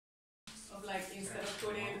of like, instead of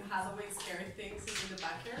putting Halloween scary things in the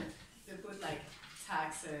backyard, they put like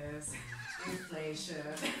taxes, inflation,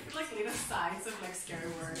 like little signs of like scary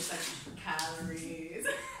words like calories.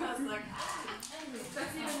 I was like,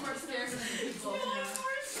 that's even more scary than people. Yeah, it's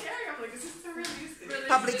more scary. I'm like, this is so realistic.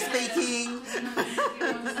 Public speaking.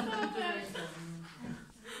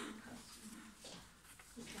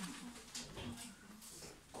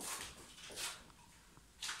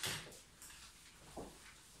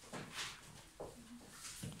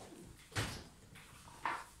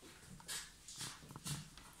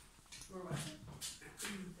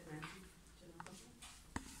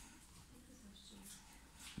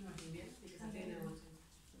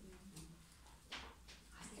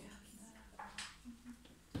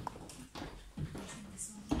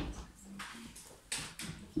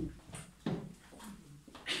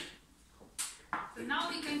 Now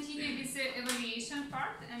we continue with the evaluation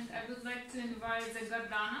part, and I would like to invite the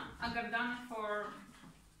Gardana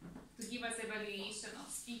to give us evaluation of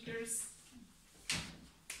speakers.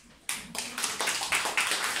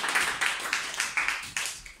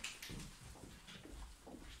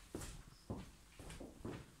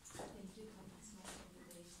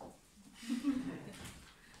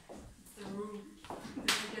 The room.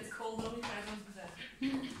 It gets cold only 5%.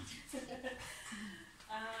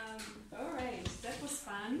 Alright, that was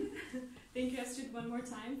fun. Thank you, Astrid, one more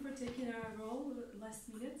time for taking our role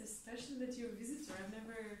last minute, especially that you're a visitor. I've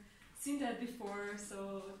never seen that before,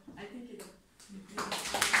 so I think it'll be fun.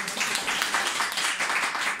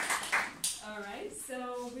 Alright,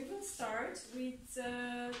 so we will start with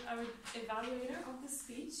our evaluator of the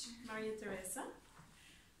speech, Maria Teresa.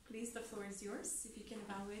 Please, the floor is yours. If you can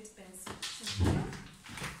evaluate Ben's speech.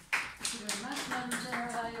 Thank you very much, Madam General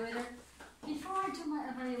Evaluator. Before I do my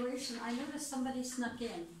evaluation, I noticed somebody snuck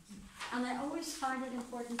in. And I always find it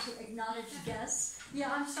important to acknowledge guests.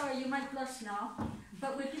 Yeah, I'm sorry, you might blush now.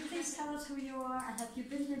 But would you please tell us who you are, and have you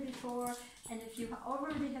been here before? And if you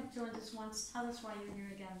already have joined us once, tell us why you're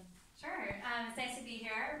here again. Sure. It's nice to be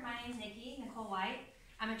here. My name is Nicole White.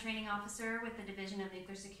 I'm a training officer with the Division of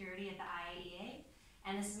Nuclear Security at the IAEA.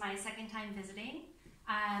 And this is my second time visiting.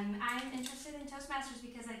 I'm interested in Toastmasters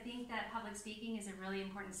because I think that public speaking is a really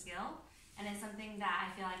important skill. And it's something that I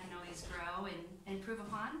feel I can always grow and improve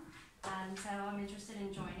upon. So I'm interested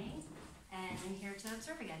in joining, and I'm here to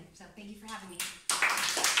observe again. So thank you for having me.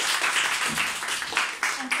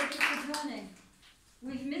 And thank you for joining.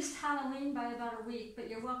 We've missed Halloween by about a week, but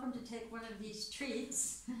you're welcome to take one of these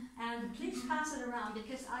treats. And please pass it around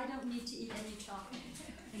because I don't need to eat any chocolate.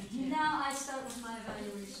 Now I start with my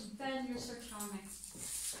evaluation. Ben, you're so charming.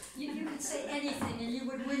 You could say anything and you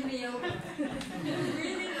would win me over. You would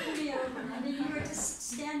really win me over. I mean, you were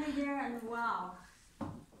just standing here and wow.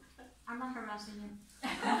 I'm not harassing you.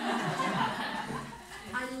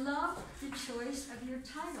 I love the choice of your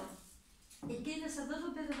title. It gave us a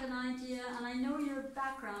little bit of an idea, and I know your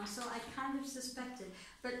background, so I kind of suspected.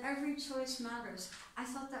 But every choice matters. I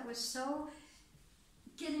thought that was so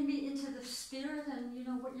getting me into the spirit and you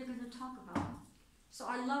know what you're going to talk about. So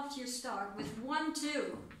I loved your start with 1,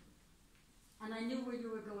 2. And I knew where you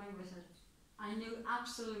were going with it. I knew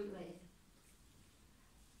absolutely.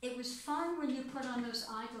 It was fun when you put on those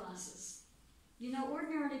eyeglasses. You know,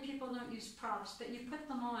 ordinarily people don't use props, but you put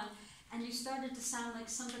them on and you started to sound like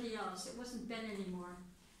somebody else. It wasn't Ben anymore.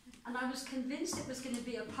 And I was convinced it was going to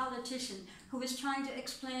be a politician who was trying to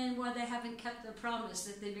explain why they haven't kept their promise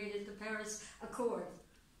that they made at the Paris Accord.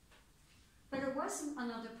 But it wasn't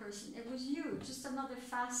another person, it was you, just another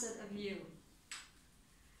facet of you.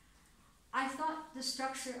 I thought the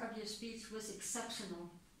structure of your speech was exceptional,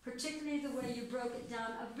 particularly the way you broke it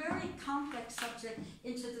down, a very complex subject,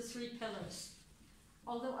 into the 3 pillars.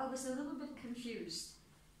 Although I was a little bit confused.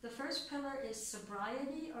 The first pillar is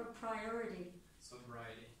sobriety or priority?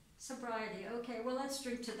 Sobriety. Sobriety, okay, well let's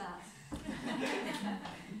drink to that.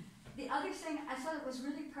 The other thing, I thought it was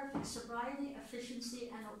really perfect, sobriety, efficiency,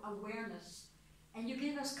 and awareness. And you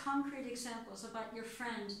gave us concrete examples about your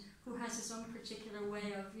friend who has his own particular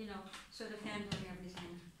way of, you know, sort of handling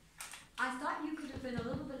everything. I thought you could have been a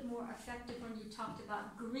little bit more effective when you talked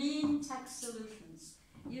about green tech solutions.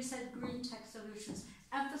 You said green tech solutions.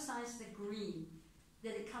 Emphasize the green,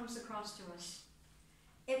 that it comes across to us.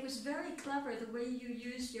 It was very clever the way you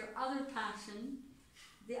used your other passion,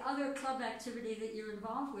 the other club activity that you're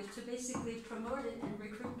involved with, to basically promote it and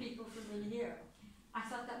recruit people from in here. I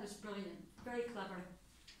thought that was brilliant, very clever.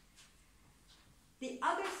 The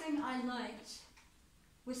other thing I liked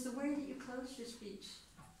was the way that you closed your speech.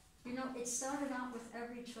 You know, it started out with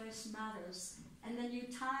every choice matters, and then you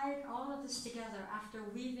tied all of this together after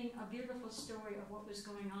weaving a beautiful story of what was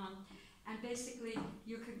going on, and basically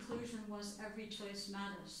your conclusion was every choice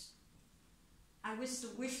matters. I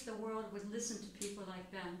wish the world would listen to people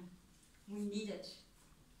like Ben. We need it.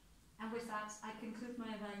 And with that, I conclude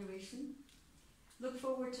my evaluation. Look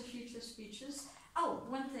forward to future speeches. Oh,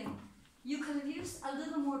 one thing. You could have used a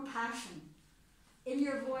little more passion in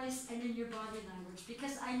your voice and in your body language,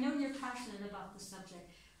 because I know you're passionate about the subject,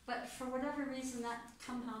 but for whatever reason that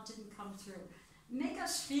somehow didn't come through. Make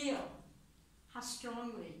us feel how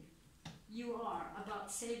strongly you are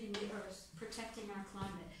about saving the earth, protecting our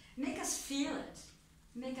climate. Make us feel it.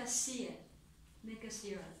 Make us see it. Make us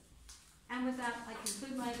hear it. And with that, I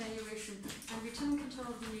conclude my evaluation and return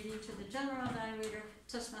control of the meeting to the General Evaluator,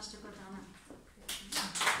 Toastmaster Gordana.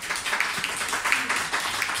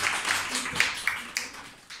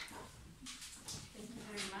 Thank you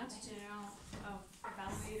very much, General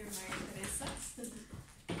Evaluator Maria Teresa.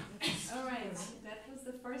 All right, that was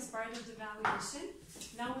the first part of the evaluation.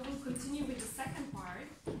 Now we will continue with the second part,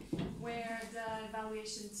 where the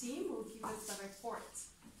evaluation team will give us the report.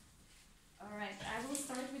 All right, I will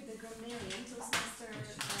start with the Grammarian, Toastmaster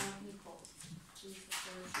Nicole. Please, the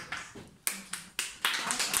floor is yours.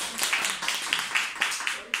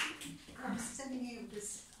 I'm sending you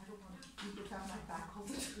this, I don't want you to have my back all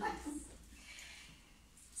the time.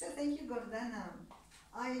 So thank you, Gordana.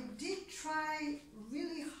 I did try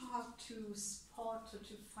really hard to spot or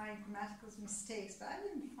to find grammatical mistakes, but I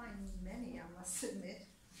didn't find many, I must admit.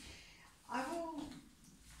 I will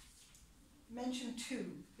mention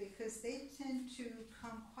two, because they tend to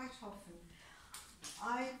come quite often.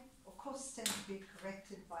 I, of course, tend to be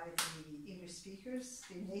corrected by the English speakers,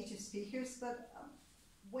 the native speakers, but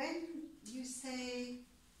when you say,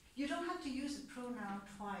 you don't have to use a pronoun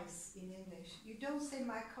twice in English. You don't say,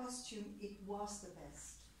 my costume, it was the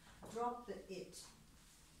best. Drop the it.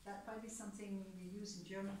 That might be something you use in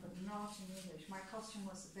German, but not in English. My costume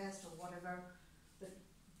was the best, or whatever, but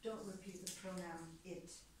don't repeat the pronoun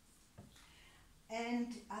it. And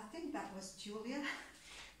I think that was Julia,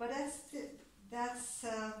 but that's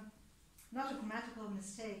not a grammatical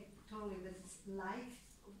mistake totally, but it's like.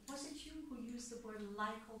 Was it you who used the word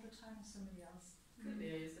like all the time, or somebody else? Could be,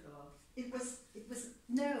 I used it a lot. It was,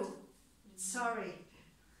 no, sorry,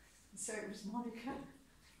 it was Monica.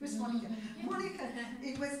 It was Monica. Monica,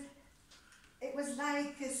 it was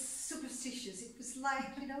like superstitious. It was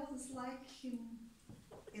like, you know, it's like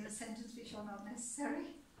in a sentence which are not necessary.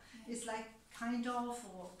 It's like kind of,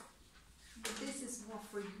 or, but this is more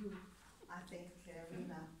for you, I think,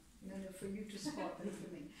 Rina. No, for you to spot than for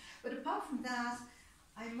me. But apart from that,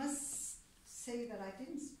 I must say that I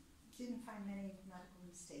didn't find many grammatical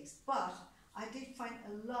mistakes, but I did find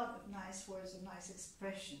a lot of nice words and nice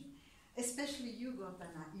expression. Especially you,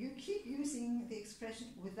 Gordana. You keep using the expression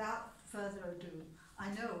without further ado. I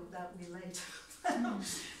know that we late,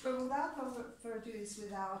 but without further ado is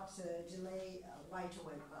without delay, right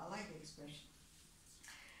away. But I like the expression.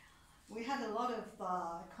 We had a lot of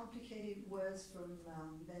complicated words from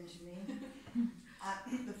Benjamin.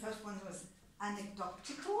 The first one was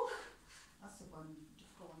anecdotical. That's the one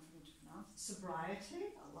difficult one for me to pronounce. Sobriety,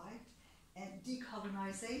 I liked. And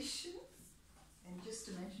decarbonization. And just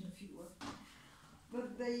to mention a few words.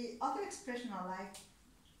 But the other expression I like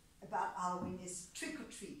about Halloween is trick or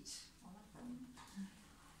treat. I like that one.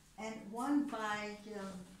 And one by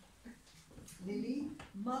Lily,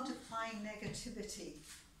 multiplying negativity.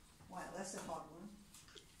 Wow, that's a hard one.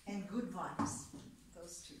 And good vibes,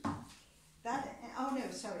 those two. Oh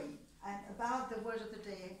no, sorry. And about the word of the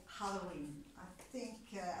day, Halloween. I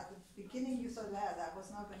think at the beginning you thought that was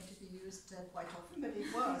not going to be used quite often, but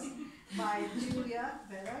it was. By Julia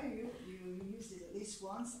Vera, you used it at least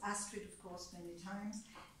once. Astrid, of course, many times.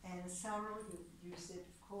 And Sarah, you used it,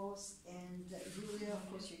 of course. And Julia, of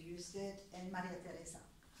course, you used it. And Maria Teresa.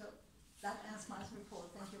 So that ends my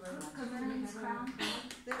report. Thank you very much.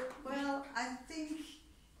 Well, I think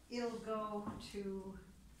it'll go to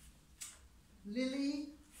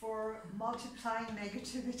Lily for multiplying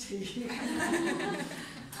negativity.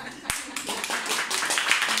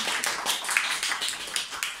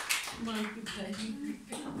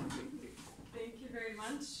 Thank you very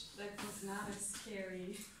much. That was not as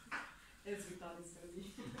scary as we thought it was going to be.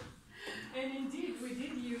 And indeed, we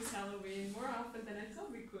did use Halloween more often than I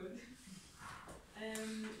thought we could.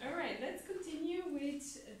 All right, let's continue with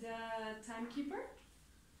the timekeeper,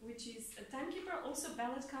 which is a timekeeper, also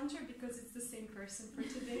ballot counter, because it's the same person for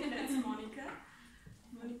today. That's Monica.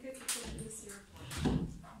 Monica, you can give us your report.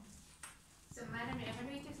 So, Madam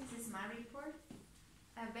Evaluator, this is my report.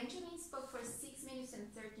 Benjamin spoke for 6 minutes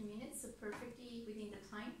and 30 minutes, so perfectly within the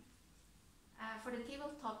time. For the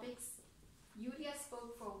table of topics, Julia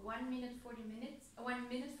spoke for 1 minute 40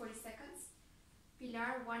 seconds.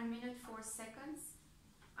 Pilar 1 minute 4 seconds.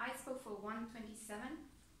 I spoke for 1:27.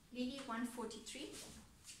 Lily 1:43.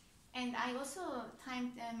 And I also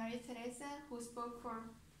timed Maria Teresa, who spoke for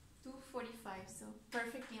 2:45, so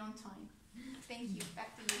perfectly on time. Thank you.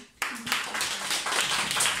 Back to you.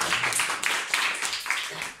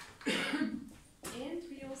 And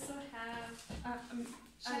we also have.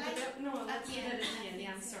 Shall I? No, At let's the do end. that at the end.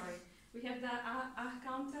 Yeah, I'm sorry. We have the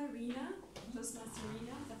Arcanta Rina, Toastmaster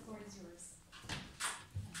Rina. The floor is yours.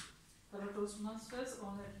 Hello, Toastmasters,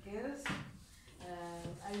 honored guests.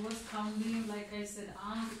 I was counting, like I said,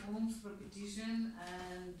 ohms, repetition,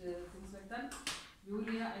 and things like that.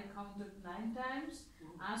 Julia, I counted 9 times.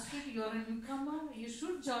 Astrid, you're a newcomer. You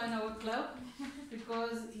should join our club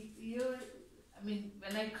because you're. I mean,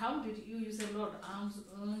 when I counted, you use a lot, ohms,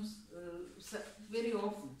 very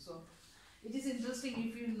often. So it is interesting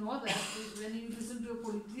if you know that when you listen to a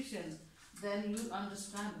politician, then you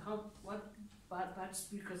understand what bad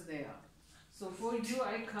speakers they are. So for you,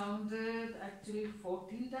 I counted actually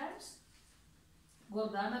 14 times.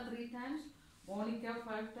 Gordana 3 times. Monica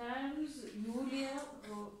 5 times. Julia,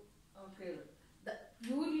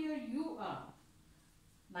 Julia, you are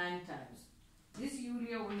 9 times. This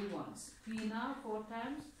Julia only once. Tina 4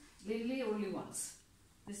 times. Lily only once.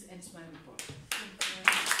 This ends my report.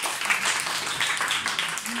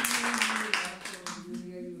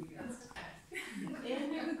 Julia. And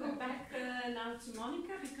we will go back now to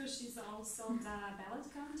Monica because she's also the ballot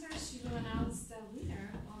counter. She will announce the winner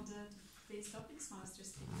of the Today's Toastmasters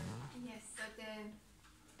speaker. Yes, so the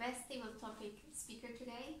best table topic speaker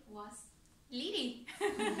today was Lily.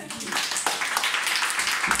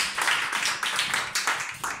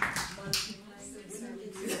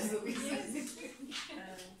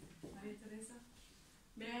 Maria Teresa?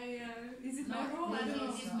 May I, is it my role? I don't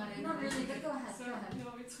know. Not really, but go ahead. So, Go ahead. no,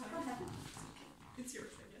 it's fine. Go ahead. It's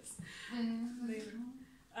yours, I guess. Later.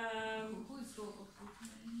 Who is talking?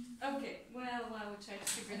 Okay, well, I will try to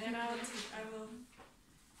figure that out.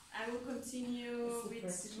 I will continue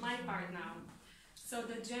with my part now. So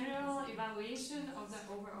the general evaluation of the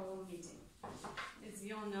overall meeting. As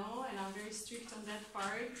you all know, and I'm very strict on that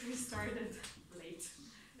part, we started late.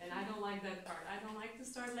 And I don't like that part. I don't like to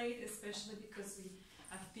start late, especially because we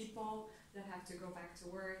have people that have to go back to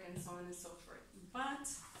work and so on and so forth. But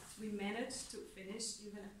we managed to finish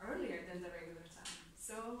even earlier than the regular time.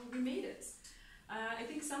 So we made it. I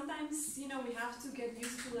think sometimes, we have to get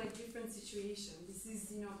used to like different situations. This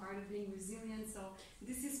is, part of being resilient. So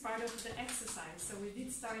this is part of the exercise. So we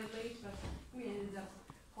did start late, but we ended up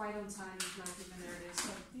quite on time, if not even earlier. So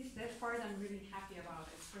that part I'm really happy about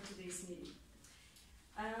it for today's meeting.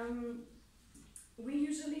 We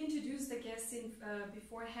usually introduce the guests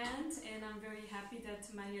beforehand, and I'm very happy that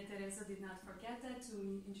Maria Teresa did not forget that to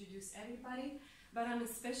introduce everybody. But I'm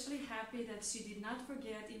especially happy that she did not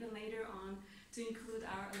forget, even later on, to include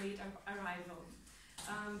our late arrival.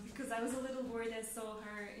 Because I was a little worried I saw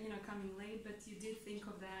her, coming late, but you did think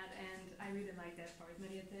of that, and I really like that part.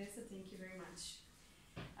 Maria Teresa, thank you very much.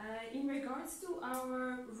 In regards to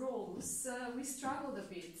our roles, we struggled a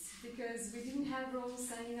bit because we didn't have roles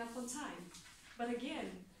signing up on time. But again,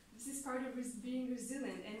 this is part of being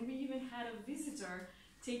resilient, and we even had a visitor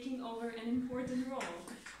taking over an important role.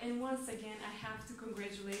 And once again, I have to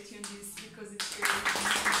congratulate you on this because it's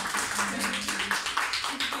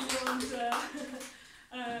beyond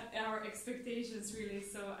our expectations, really.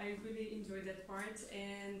 So I really enjoyed that part,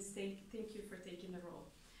 and thank you for taking the role.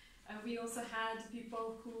 We also had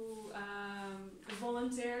people who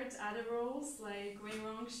volunteered other roles, like Wei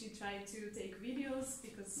Rong. She tried to take videos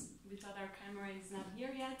because we thought our camera is not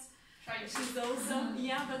here yet. She's also,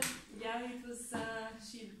 it was,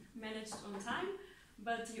 she managed on time,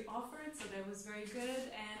 but you offered, so that was very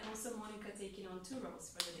good. And also Monica taking on 2 roles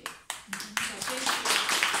for the day. So thank you.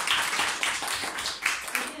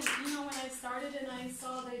 Again, when I started and I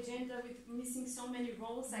saw the agenda with missing so many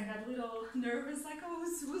roles, I got a little nervous, like, oh,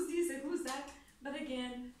 who's this and who's that? But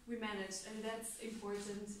again, we managed, and that's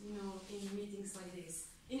important, in meetings like this.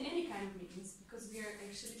 In any kind of meetings, because we are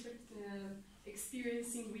actually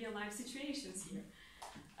experiencing real-life situations here.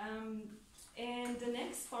 And the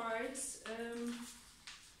next part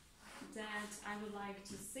that I would like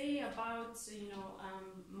to say about,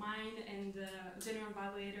 mine and General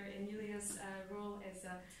Evaluator Emilia's role as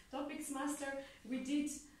a Topics Master. We did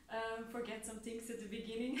forget some things at the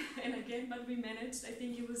beginning, and again, but we managed. I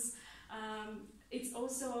think it was, it's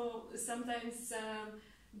also sometimes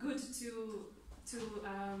good to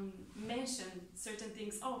mention certain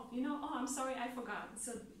things. Oh, I'm sorry, I forgot.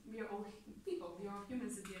 So we are all people, we are all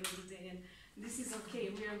humans at the end of the day, and this is okay.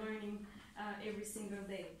 We are learning every single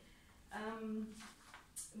day.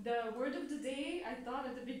 the word of the day, I thought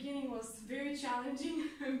at the beginning was very challenging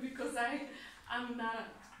because I'm not,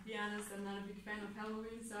 to be honest, I'm not a big fan of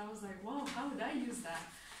Halloween, so I was like, wow, how would I use that?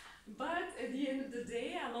 But at the end of the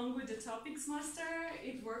day, along with the topics master,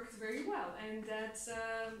 it worked very well, and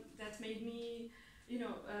that made me,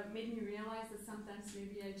 made me realize that sometimes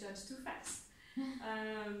maybe I judge too fast.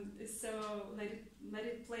 So let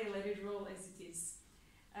it play, let it roll as it is.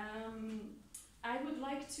 I would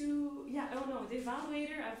like to, the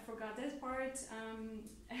evaluator, I forgot that part.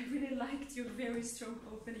 I really liked your very strong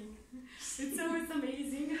opening. It's always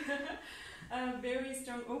amazing. Very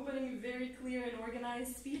strong opening, very clear and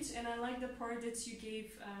organized speech, and I like the part that you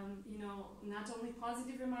gave, not only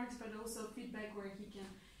positive remarks, but also feedback where he can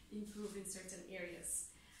improve in certain areas.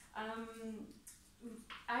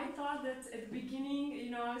 I thought that at the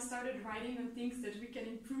beginning, I started writing on things that we can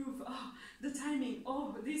improve, the timing,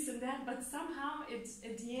 this and that, but somehow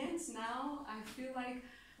at the end now, I feel like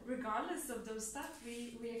regardless of those stuff,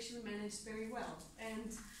 we actually managed very well.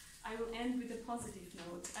 And I will end with a positive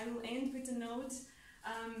note. I will end with a note,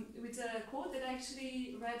 with a quote that I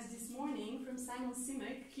actually read this morning from Simon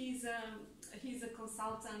Sinek. He's a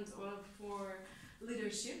consultant for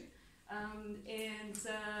leadership, and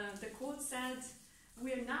the quote said,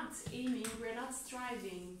 we're not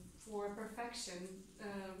striving for perfection,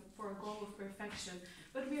 for a goal of perfection,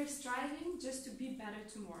 but we are striving just to be better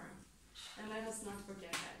tomorrow. And let us not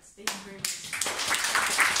forget that. Thank you very much.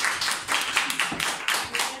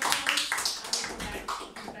 I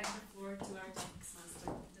will give back the floor to our topics master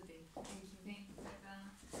of the day. Thank you. Thank you, Svetlana.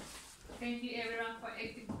 Thank you everyone for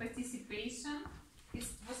active participation. It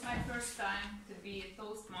was my first time to be a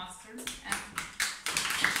Toastmaster, and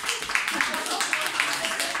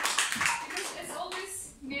because as always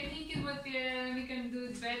we are thinking what we can do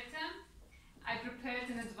it better. I prepared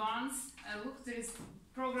in advance. I looked, this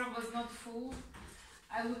program was not full.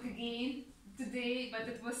 I look again today, but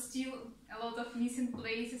it was still a lot of missing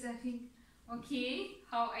places. I think, okay,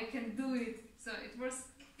 how I can do it. So it was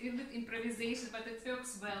a little bit improvisation, but it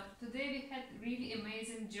works well. Today we had really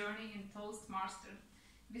amazing journey in Toastmasters.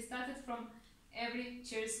 We started from every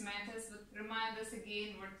choice matters, but remind us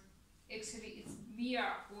again what actually we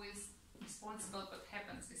are who is responsible what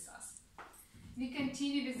happens with us. We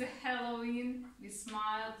continue with the Halloween, we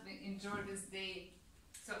smiled, we enjoyed this day.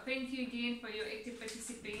 So thank you again for your active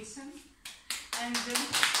participation. And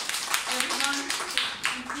everyone,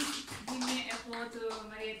 please give me a applause to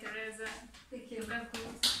Maria Teresa. Thank you.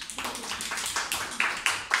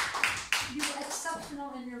 You were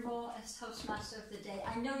exceptional in your role as Toastmaster of the day.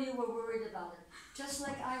 I know you were worried about it. Just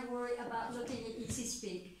like I worry about looking at Easy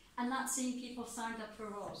Speak and not seeing people signed up for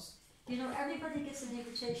roles. Everybody gets an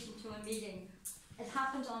invitation to a meeting. It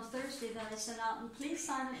happened on Thursday that I sent out, and please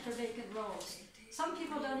sign up for vacant roles. Some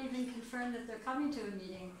people don't even confirm that they're coming to a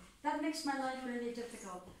meeting. That makes my life really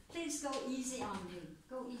difficult. Please go easy on me.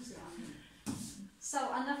 Go easy on me.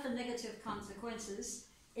 So enough of negative consequences.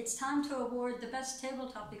 It's time to award the best table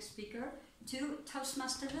topic speaker to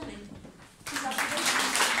Toastmaster Lily.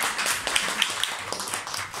 Congratulations.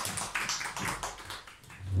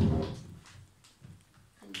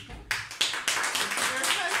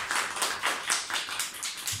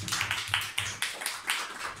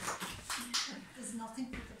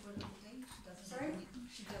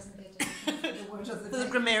 The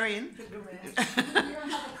Grammarian. You don't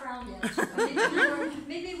have a crown yet.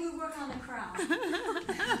 Maybe we work on a crown.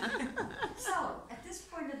 So, at this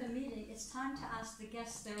point of the meeting, it's time to ask the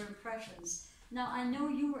guests their impressions. Now, I know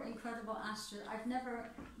you were incredible, Astrid.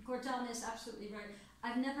 Gordana is absolutely right.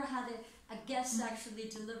 I've never had a guest actually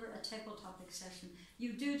deliver a table topic session.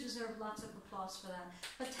 You do deserve lots of applause for that.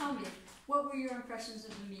 But tell me, what were your impressions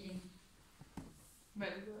of the meeting? Well,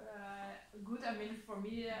 good. I mean, for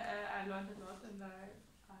me, I learned a lot, and I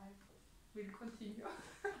will continue.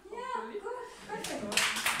 Yeah, good. Perfect.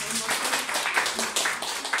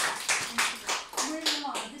 Moving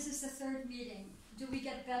on. This is the third meeting. Do we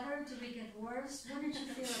get better? Do we get worse? What did you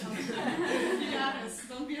feel about it? Yes,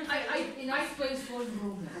 don't be afraid. Enough space for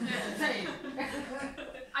improvement.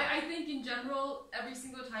 I think in general, every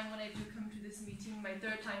single time when I do come to this meeting, my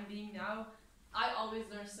third time being now, I always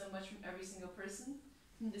learn so much from every single person,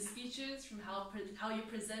 from the speeches, from how you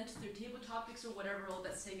present their table topics or whatever role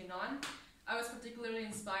that's taken on. I was particularly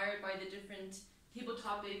inspired by the different table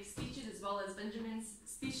topic speeches as well as Benjamin's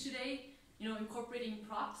speech today, incorporating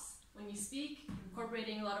props when you speak,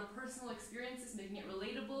 incorporating a lot of personal experiences, making it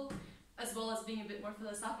relatable, as well as being a bit more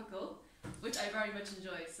philosophical, which I very much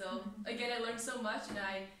enjoy. So again, I learned so much, and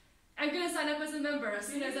I'm going to sign up as a member as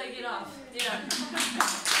soon as I get off. Yeah.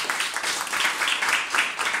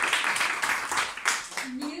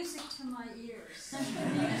 Music to my ears. Music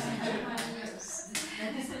to my ears.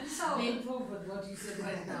 So, Lean forward what you said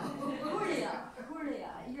right now.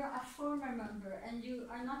 Julia, you're a former member and you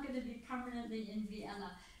are not going to be permanently in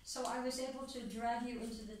Vienna. So I was able to drag you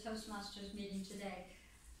into the Toastmasters meeting today.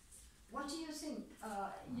 What do you think?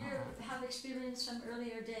 You have experienced some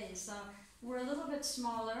earlier days. We're a little bit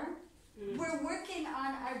smaller. We're working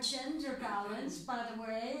on our gender balance, by the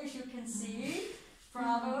way, as you can see.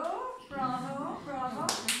 Bravo, bravo, bravo.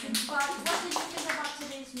 But what did you think about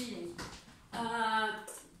today's meeting?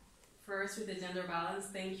 First, with the gender balance,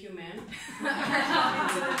 thank you, men, for coming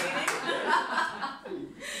to the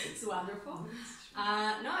meeting. It's wonderful.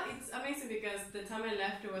 No, it's amazing because the time I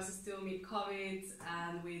left, it was still mid-COVID,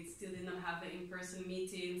 and we still didn't have the in-person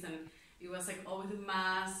meetings, and it was like all with the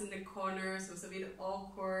masks in the corners. It was a bit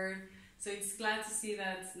awkward. So it's glad to see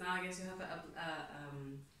that now I guess you have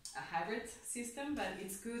a hybrid system, but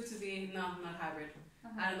it's good to be not hybrid.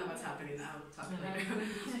 I don't know what's happening now. I'll talk later.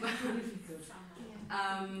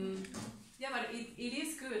 Yeah, but it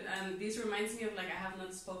is good, and this reminds me of like I have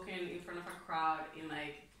not spoken in front of a crowd in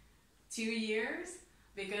like 2 years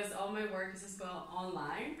because all my work is as well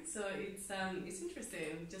online. So it's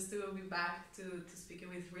interesting just to be back to speaking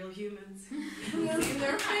with real humans in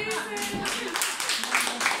their faces.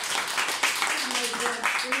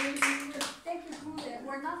 Thank you, Julia.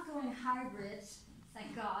 We're not going hybrid,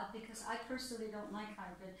 thank God, because I personally don't like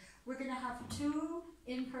hybrid. We're going to have 2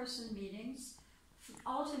 in-person meetings,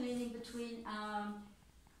 alternating between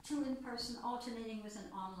 2 in-person, alternating with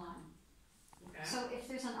an online. Okay. So if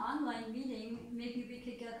there's an online meeting, maybe we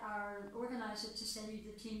could get our organizer to send you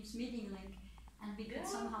the Teams meeting link, and we could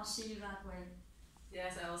somehow see you that way.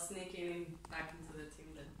 Yes, I will sneak in back into the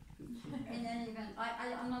team then. In any event,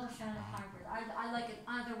 I'm not a fan of hybrid. I like it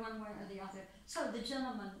either one way or the other. So, the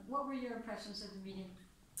gentlemen, what were your impressions of the meeting?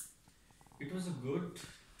 It was good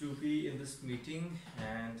to be in this meeting,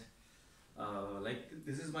 and like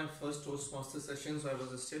this is my first Toastmaster session, so I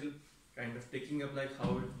was still kind of taking up like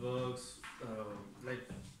how it works, like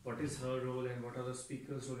what is her role and what are the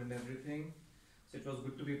speakers' role and everything. So it was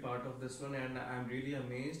good to be part of this one, and I'm really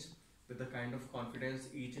amazed with the kind of confidence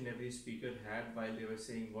each and every speaker had while they were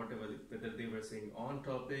saying whatever, whether they were saying on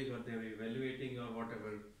topic or they were evaluating or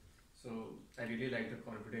whatever. So I really like the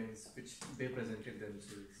confidence which they presented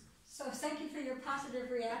themselves. So thank you for your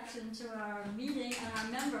positive reaction to our meeting and our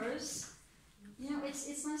members. You know,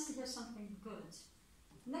 it's nice to hear something good.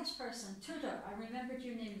 Next person, Tudor, I remembered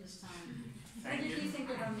your name this time. What did you think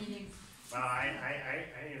of our meeting? Well,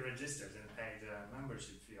 I registered and paid the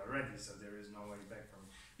membership fee already, so there is no way back from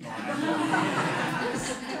no,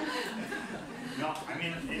 I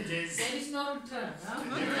mean, it is... There is no return, huh?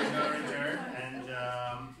 There is no return, and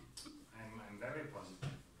I'm very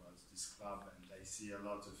positive about this club, and I see a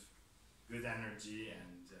lot of good energy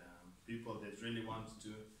and people that really want to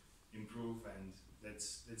improve, and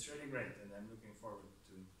that's really great, and I'm looking forward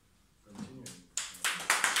to continuing.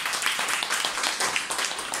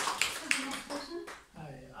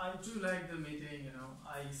 I do like the meeting. You know,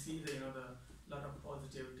 I see the lot of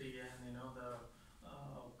positivity and the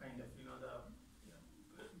kind of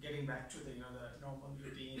getting back to the the normal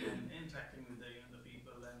routine and interacting with the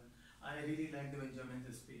people, and I really like the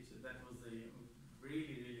Benjamin's speech. That was really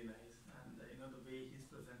nice, and the way he's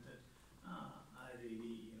presented, I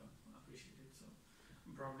really appreciate it. So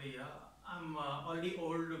probably I'm already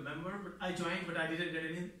old member, but I joined, but I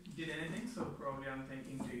didn't did anything. So probably I'm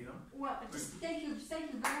thinking to Well, just thank you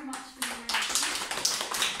very much for your reaction.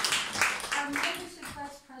 Our membership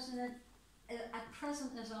vice president at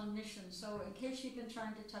present is on mission, so in case you've been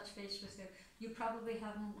trying to touch base with her, you probably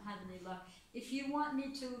haven't had any luck. If you want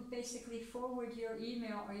me to basically forward your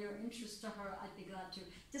email or your interest to her, I'd be glad to.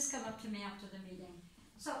 Just come up to me after the meeting.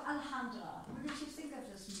 So Alejandra, what did you think of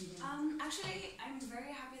this meeting? Actually, I'm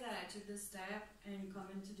very happy that I took this step and come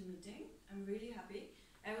into the meeting. I'm really happy.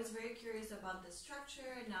 I was very curious about the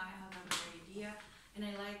structure, and now I have a better idea. And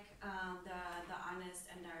I like the honest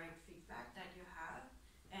and direct feedback that you have,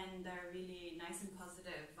 and the really nice and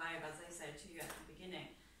positive vibe, as I said to you at the beginning.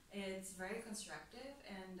 It's very constructive,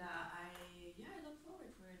 and I look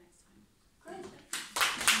forward for it next time. Great.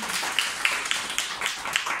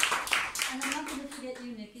 And I'm not going to forget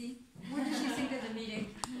you, Nikki. What did you think of the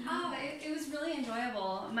meeting? Oh, it was really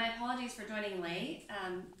enjoyable. My apologies for joining late.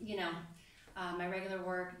 My regular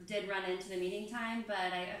work did run into the meeting time, but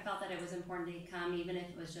I felt that it was important to come, even if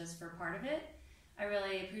it was just for part of it. I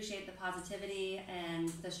really appreciate the positivity and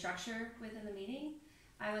the structure within the meeting.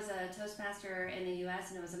 I was a Toastmaster in the US,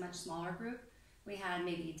 and it was a much smaller group. We had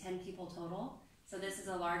maybe 10 people total. So this is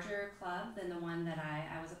a larger club than the one that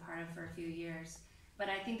I was a part of for a few years. But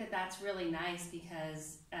I think that that's really nice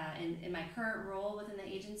because in my current role within the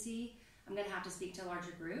agency, I'm going to have to speak to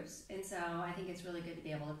larger groups. And so I think it's really good to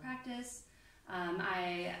be able to practice.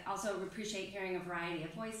 I also appreciate hearing a variety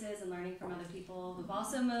of voices and learning from other people who've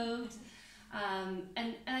also moved.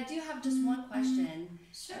 And I do have just one question.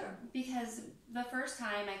 Sure. Because the first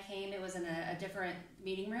time I came, it was in a different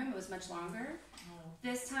meeting room. It was much longer.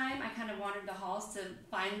 This time, I kind of wandered the halls to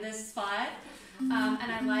find this spot, and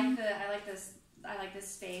I like this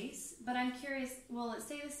space. But I'm curious: will it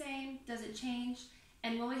stay the same? Does it change?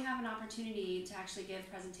 And will we have an opportunity to actually give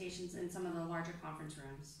presentations in some of the larger conference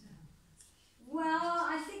rooms? Well,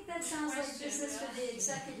 I think that sounds like business for the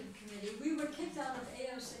executive committee. We were kicked out of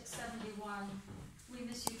AO671. We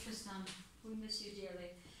miss you, Tristan. We miss you dearly.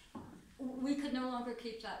 We could no longer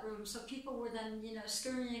keep that room, so people were then,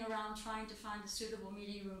 scurrying around trying to find a suitable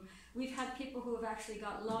meeting room. We've had people who have actually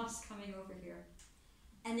got lost coming over here.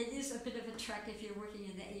 And it is a bit of a trek if you're working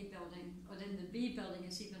in the A building, or in the B building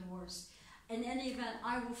it's even worse. In any event,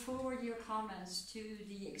 I will forward your comments to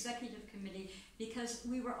the executive committee because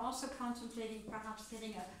we were also contemplating perhaps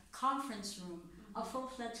getting a conference room, a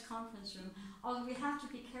full-fledged conference room. Although we have to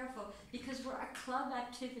be careful because we're a club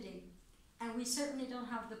activity and we certainly don't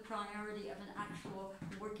have the priority of an actual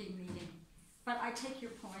working meeting. But I take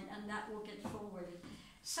your point and that will get forwarded.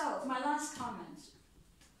 So, my last comment.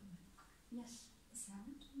 Yes, Sarah?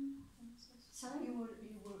 Sorry? You were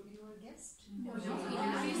a guest? No,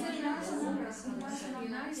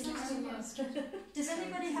 Does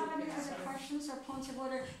anybody have any other questions or points of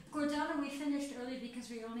order? Gordana, we finished early because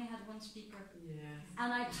we only had one speaker. Yeah.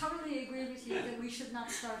 And I totally agree with you that we should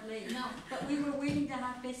not start late. No. But we were waiting to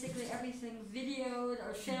have basically everything videoed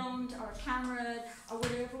or filmed or cameraed or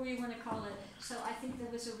whatever we want to call it. So I think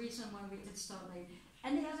there was a reason why we did start late.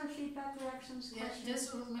 Any other feedback, reactions, questions?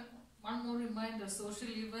 Just one more reminder, social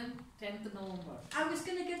event, 10th November. I was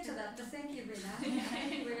going to get to that, but thank you, Rina.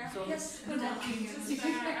 Thank you, Rina. So, yes. I wanted to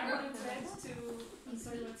add to, I'm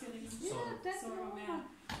sorry, what's your name? Sorry,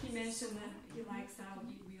 he mentioned that he likes how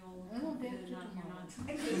we all did not, you're not.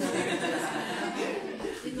 Can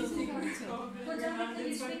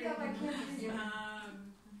you speak up? I can't hear you.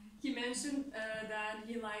 He mentioned that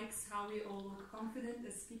he likes how we all look confident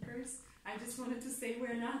as speakers. I just wanted to say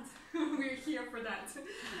we're not. We're here for that.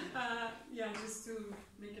 Just to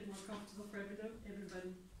make it more comfortable for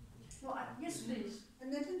everybody. Well, yes, please.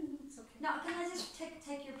 And then it's okay. Now, can I just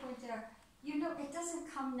take your point there? It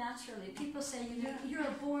doesn't come naturally. People say, you're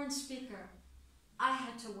a born speaker. I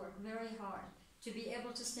had to work very hard to be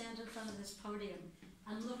able to stand in front of this podium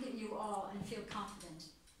and look at you all and feel confident.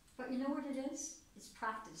 But you know what it is? It's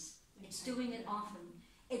practice. It's doing it often.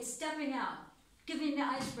 It's stepping out, giving the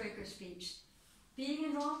icebreaker speech, being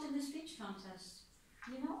involved in the speech contest.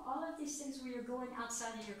 All of these things where you're going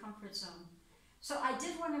outside of your comfort zone. So I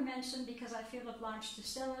did want to mention, because I feel obliged to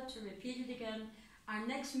Stella to repeat it again, our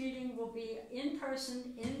next meeting will be in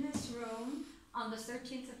person in this room on the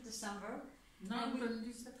 13th of December. No,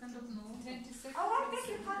 22nd of November. 22nd. Oh, I beg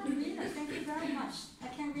your pardon, Rina. Thank you very much. I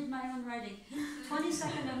can't read my own writing.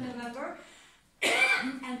 22nd of November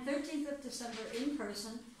and 13th of December in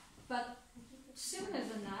person. But sooner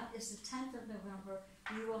than that is the 10th of November.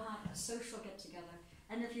 We will have a social get-together.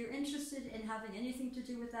 And if you're interested in having anything to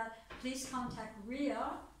do with that, please contact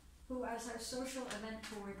Ria, who is our social event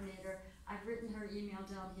coordinator. I've written her email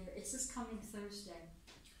down here. It's this coming Thursday.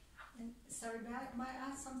 And sorry, may I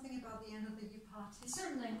ask something about the end of the year party?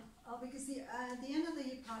 Certainly. Because the end of the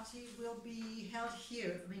year party will be held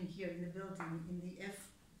here. Here in the building, in the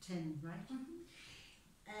F10, right? Mm-hmm.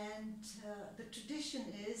 And the tradition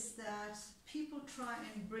is that people try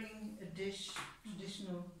and bring a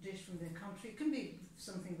traditional dish from their country. It can be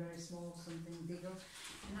something very small, something bigger.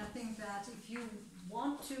 And I think that if you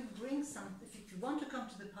want to bring something, if you want to come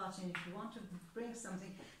to the party and if you want to bring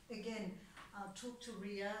something, again, talk to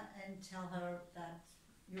Ria and tell her that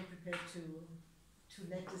you're prepared to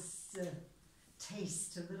let us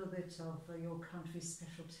taste a little bit of your country's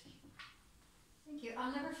specialty. Thank you.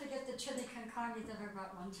 I'll never forget the chili con carne that I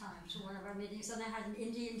brought one time to one of our meetings, and I had an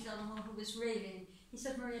Indian gentleman who was raving. He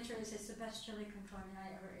said, Maria Teresa, it's the best chili con carne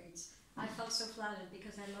I ever ate. I felt so flattered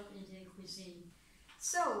because I love Indian cuisine.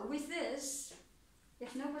 So, with this,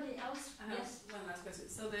 if nobody else... Yes? One last question.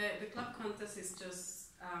 So the club contest is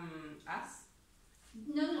just us?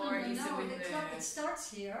 No. The club, it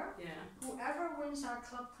starts here. Yeah. Whoever wins our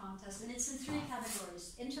club contest, and it's in 3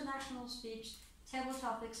 categories: international speech, table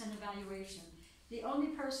topics, and evaluation. The only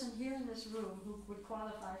person here in this room who would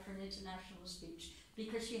qualify for an international speech,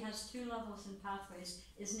 because she has 2 levels in pathways,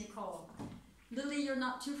 is Nicole. Lily, you're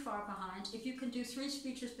not too far behind. If you can do 3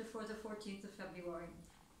 speeches before the 14th of February,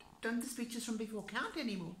 don't the speeches from before count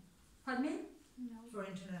anymore? Pardon me? No. For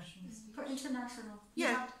international. For international.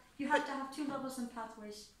 Yeah, You have to have 2 levels in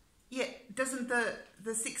pathways. Yeah, doesn't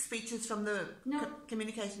the 6 speeches from the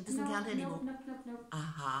communication doesn't count anymore? No.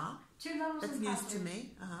 Uh-huh. 2 levels That's in news pathways. to me.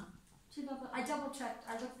 Uh-huh. 2 levels. I double checked.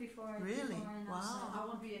 I looked before I Really? Before I announced Wow. it. I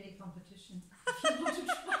won't be any competition.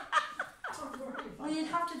 Don't worry about Well, you'd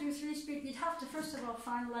have to do 3 speeches. You'd have to first of all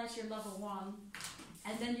finalize your level 1,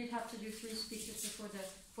 and then you'd have to do 3 speeches before the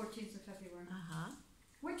 14th of February,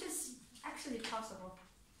 which is actually possible.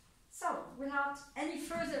 So, without any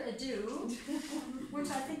further ado, which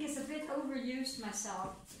I think is a bit overused myself,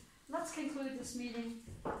 let's conclude this meeting.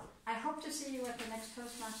 I hope to see you at the next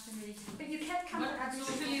Toastmaster meeting, but you can't come to every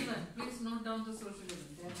social event. Please note down the social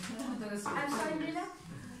event. I'm sorry, Nina?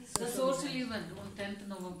 The social event on 10th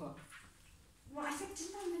November. Well, I think,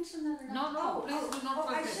 didn't I mention that or No, not? please do not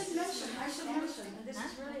I forget. should mention, and this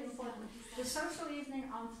is really important. The social evening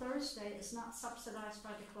on Thursday is not subsidized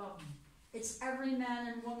by the club. It's every man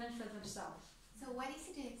and woman for themselves. So what is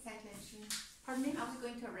it exactly? Pardon me? Are we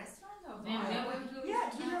going to a restaurant or? Yeah,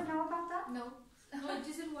 you don't know about that? No. No, it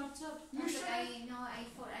is in WhatsApp. No, but I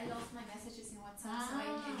thought I lost my messages in WhatsApp, so I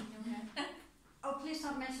didn't know that. Oh, please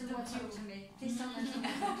don't mention WhatsApp to me. Please don't mention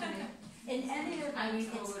WhatsApp to me. In any event,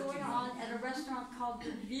 it's going on at a restaurant called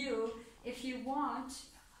The View. If you want,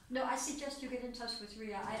 no, I suggest you get in touch with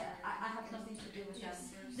Ria. I have nothing to do with that.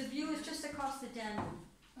 The View is just across the Danube.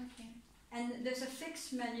 Okay. And there's a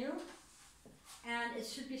fixed menu, and it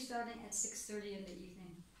should be starting at 6:30 in the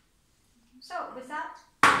evening. So, with that,